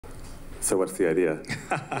So what's the idea?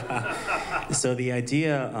 So the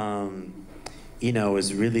idea,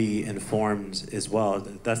 is really informed as well.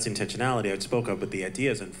 That's the intentionality I spoke of, but the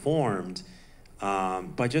idea is informed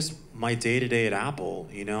by just my day-to-day at Apple,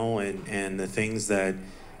 and the things that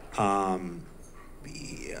I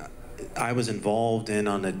was involved in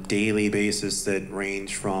on a daily basis that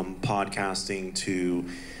range from podcasting to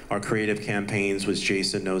our creative campaigns, which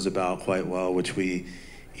Jason knows about quite well, which we,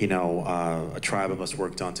 a tribe of us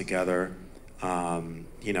worked on together.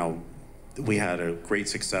 We had a great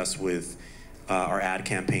success with our ad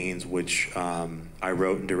campaigns, which I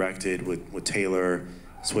wrote and directed with Taylor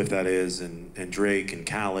Swift, that is, and Drake and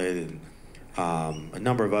Khaled and a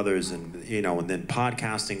number of others, and then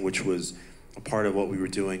podcasting, which was a part of what we were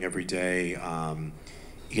doing every day. Our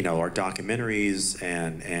documentaries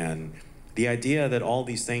and the idea that all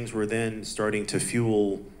these things were then starting to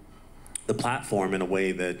fuel the platform in a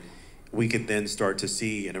way that we could then start to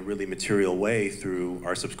see in a really material way through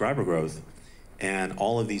our subscriber growth. And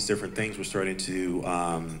all of these different things were starting to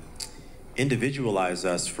individualize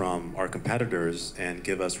us from our competitors and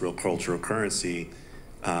give us real cultural currency.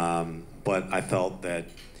 But I felt that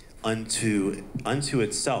unto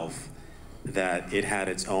itself, that it had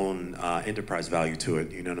its own enterprise value to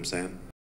it. You know what I'm saying?